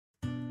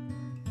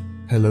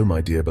Hello,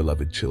 my dear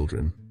beloved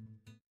children.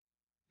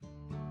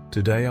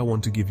 Today I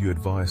want to give you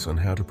advice on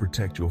how to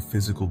protect your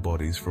physical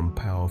bodies from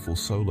powerful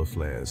solar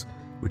flares,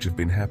 which have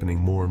been happening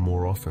more and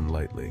more often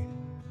lately.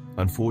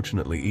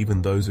 Unfortunately,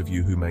 even those of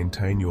you who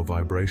maintain your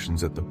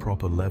vibrations at the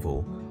proper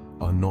level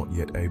are not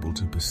yet able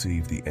to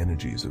perceive the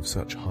energies of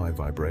such high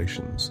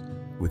vibrations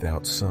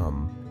without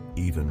some,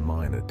 even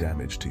minor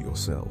damage to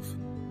yourself.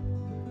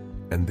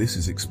 And this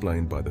is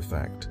explained by the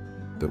fact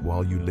that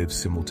while you live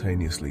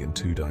simultaneously in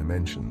two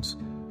dimensions,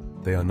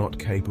 they are not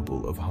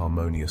capable of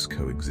harmonious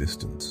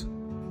coexistence.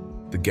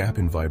 The gap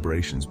in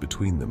vibrations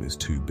between them is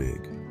too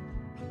big.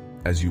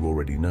 As you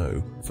already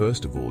know,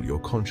 first of all, your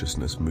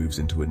consciousness moves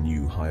into a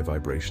new high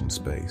vibration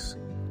space,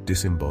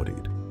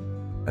 disembodied,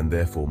 and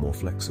therefore more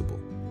flexible.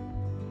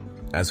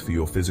 As for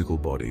your physical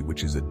body,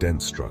 which is a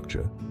dense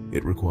structure,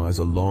 it requires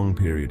a long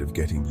period of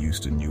getting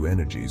used to new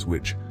energies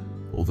which,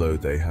 although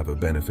they have a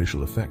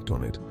beneficial effect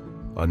on it,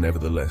 are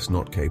nevertheless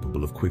not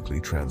capable of quickly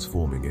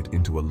transforming it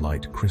into a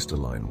light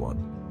crystalline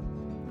one.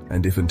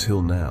 And if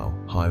until now,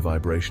 high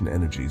vibration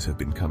energies have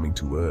been coming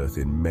to Earth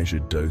in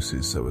measured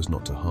doses so as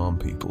not to harm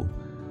people,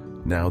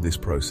 now this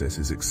process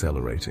is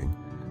accelerating,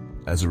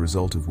 as a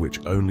result of which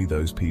only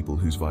those people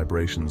whose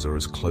vibrations are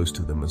as close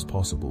to them as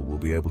possible will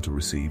be able to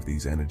receive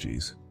these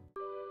energies.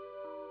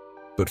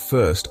 But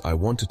first, I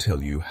want to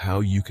tell you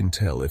how you can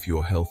tell if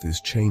your health is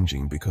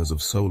changing because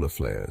of solar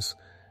flares,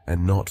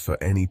 and not for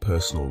any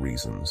personal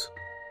reasons.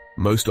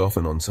 Most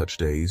often on such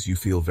days, you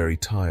feel very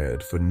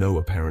tired for no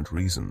apparent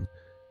reason.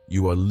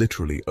 You are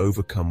literally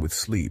overcome with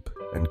sleep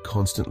and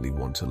constantly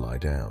want to lie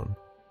down.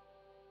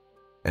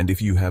 And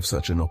if you have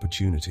such an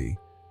opportunity,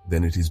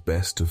 then it is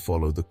best to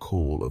follow the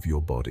call of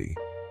your body,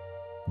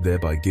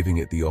 thereby giving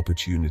it the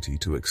opportunity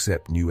to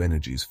accept new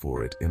energies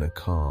for it in a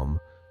calm,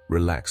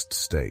 relaxed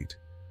state,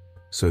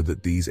 so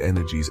that these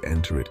energies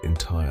enter it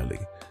entirely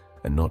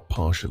and not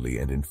partially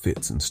and in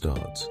fits and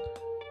starts,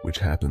 which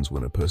happens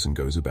when a person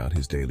goes about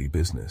his daily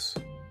business.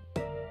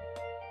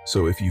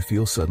 So if you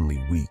feel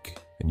suddenly weak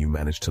and you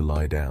manage to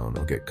lie down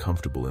or get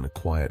comfortable in a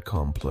quiet,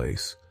 calm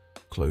place,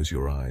 close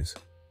your eyes,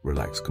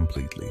 relax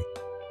completely,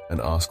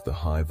 and ask the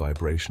high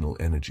vibrational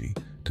energy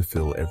to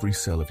fill every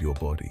cell of your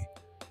body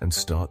and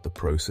start the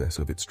process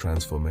of its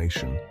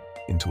transformation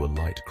into a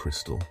light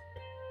crystal.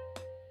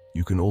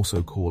 You can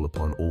also call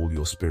upon all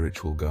your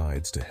spiritual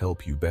guides to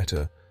help you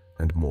better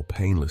and more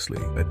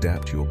painlessly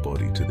adapt your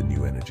body to the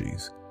new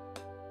energies.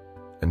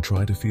 And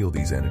try to feel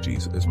these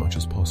energies as much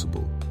as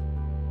possible,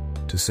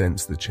 to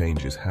sense the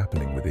changes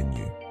happening within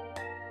you.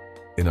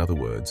 In other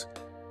words,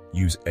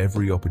 use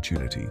every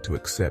opportunity to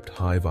accept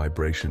high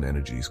vibration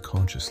energies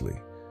consciously,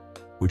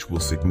 which will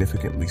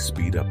significantly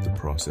speed up the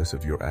process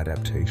of your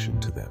adaptation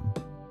to them.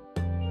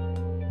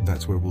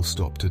 That's where we'll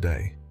stop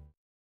today.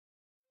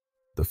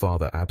 The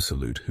Father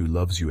Absolute, who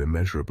loves you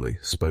immeasurably,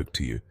 spoke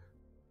to you,